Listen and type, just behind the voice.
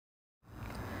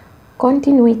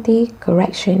Continuity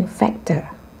correction factor.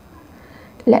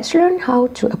 Let's learn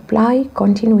how to apply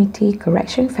continuity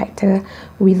correction factor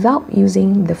without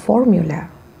using the formula.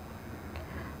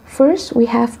 First, we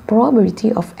have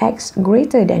probability of x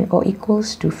greater than or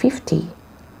equals to 50.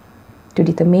 To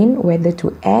determine whether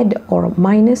to add or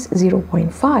minus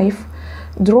 0.5,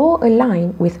 draw a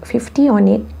line with 50 on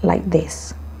it like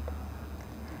this.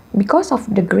 Because of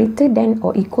the greater than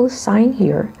or equal sign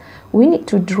here, we need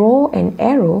to draw an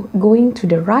arrow going to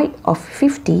the right of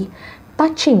 50,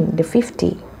 touching the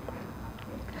 50.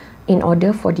 In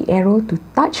order for the arrow to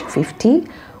touch 50,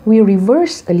 we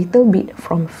reverse a little bit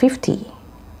from 50.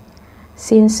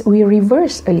 Since we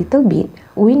reverse a little bit,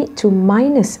 we need to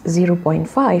minus 0.5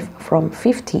 from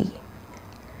 50.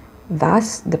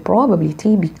 Thus, the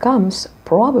probability becomes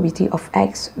probability of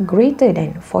x greater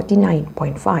than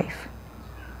 49.5.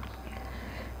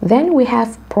 Then we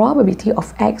have probability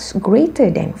of x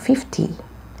greater than 50.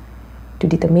 To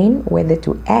determine whether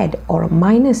to add or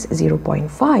minus 0.5,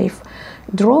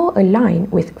 draw a line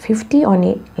with 50 on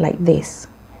it like this.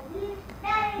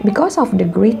 Because of the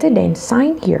greater than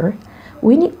sign here,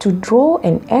 we need to draw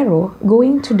an arrow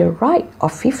going to the right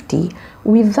of 50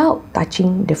 without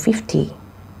touching the 50.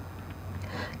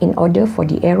 In order for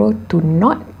the arrow to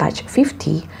not touch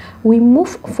 50, we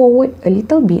move forward a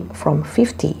little bit from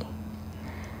 50.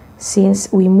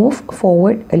 Since we move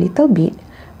forward a little bit,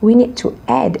 we need to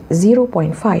add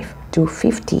 0.5 to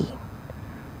 50.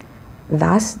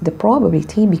 Thus, the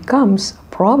probability becomes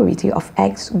probability of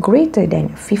x greater than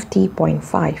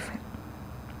 50.5.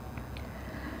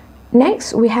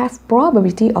 Next, we have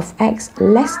probability of x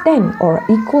less than or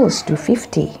equals to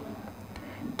 50.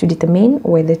 To determine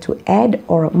whether to add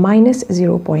or minus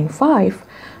 0.5,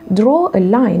 draw a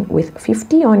line with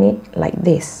 50 on it like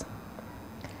this.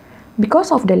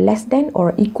 Because of the less than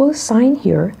or equal sign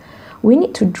here, we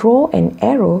need to draw an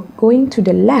arrow going to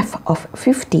the left of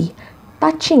 50,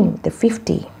 touching the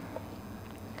 50.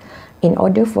 In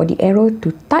order for the arrow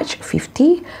to touch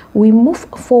 50, we move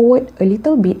forward a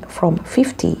little bit from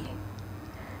 50.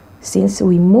 Since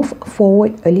we move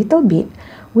forward a little bit,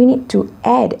 we need to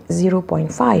add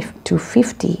 0.5 to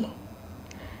 50.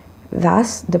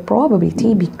 Thus, the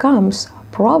probability becomes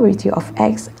probability of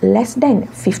x less than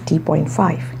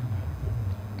 50.5.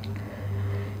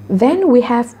 Then we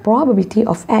have probability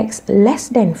of x less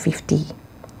than 50.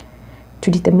 To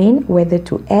determine whether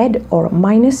to add or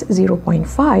minus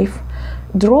 0.5,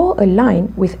 draw a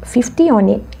line with 50 on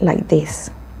it like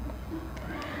this.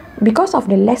 Because of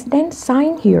the less than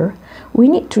sign here, we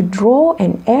need to draw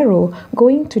an arrow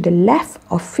going to the left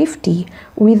of 50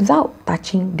 without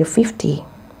touching the 50.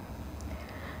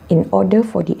 In order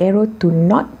for the arrow to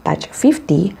not touch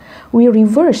 50, we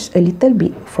reverse a little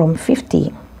bit from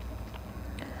 50.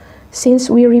 Since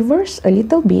we reverse a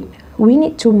little bit, we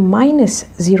need to minus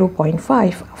 0.5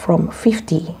 from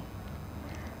 50.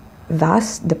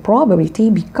 Thus, the probability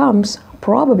becomes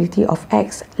probability of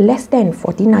x less than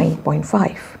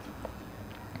 49.5.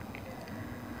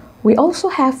 We also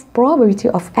have probability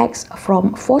of x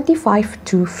from 45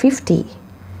 to 50.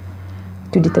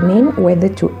 To determine whether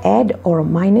to add or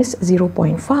minus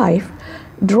 0.5,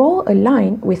 draw a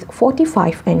line with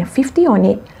 45 and 50 on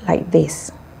it like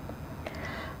this.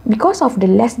 Because of the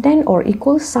less than or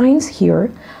equal signs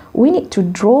here, we need to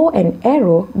draw an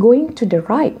arrow going to the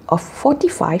right of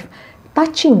 45,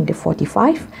 touching the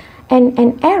 45, and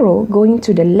an arrow going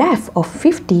to the left of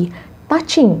 50,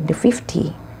 touching the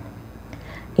 50.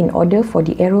 In order for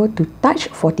the arrow to touch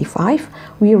 45,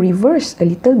 we reverse a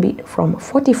little bit from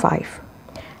 45.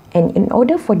 And in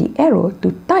order for the arrow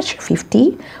to touch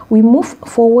 50, we move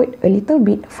forward a little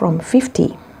bit from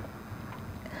 50.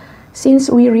 Since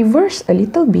we reverse a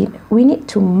little bit, we need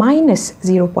to minus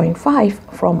 0.5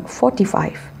 from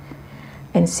 45.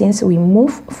 And since we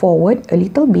move forward a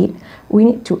little bit, we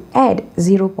need to add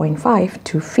 0.5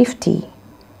 to 50.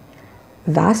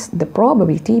 Thus, the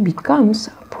probability becomes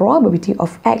probability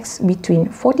of x between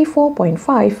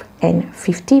 44.5 and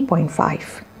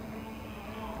 50.5.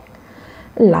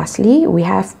 Lastly, we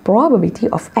have probability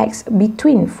of x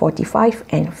between 45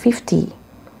 and 50.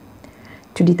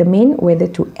 To determine whether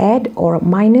to add or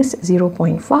minus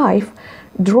 0.5,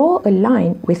 draw a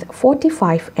line with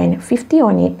 45 and 50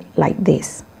 on it like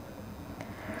this.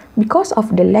 Because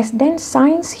of the less than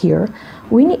signs here,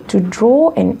 we need to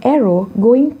draw an arrow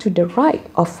going to the right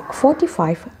of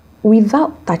 45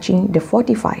 without touching the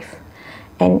 45,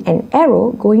 and an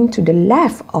arrow going to the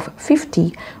left of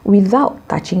 50 without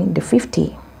touching the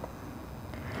 50.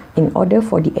 In order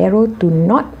for the arrow to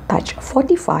not touch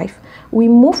 45, we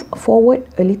move forward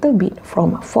a little bit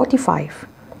from 45.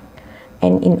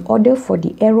 And in order for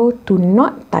the arrow to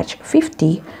not touch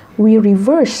 50, we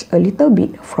reverse a little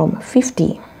bit from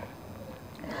 50.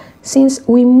 Since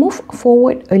we move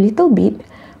forward a little bit,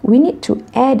 we need to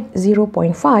add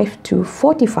 0.5 to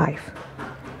 45.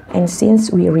 And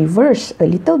since we reverse a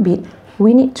little bit,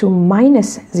 we need to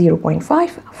minus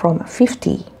 0.5 from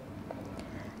 50.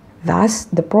 Thus,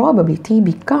 the probability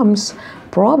becomes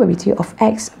probability of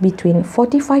x between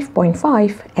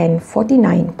 45.5 and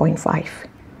 49.5.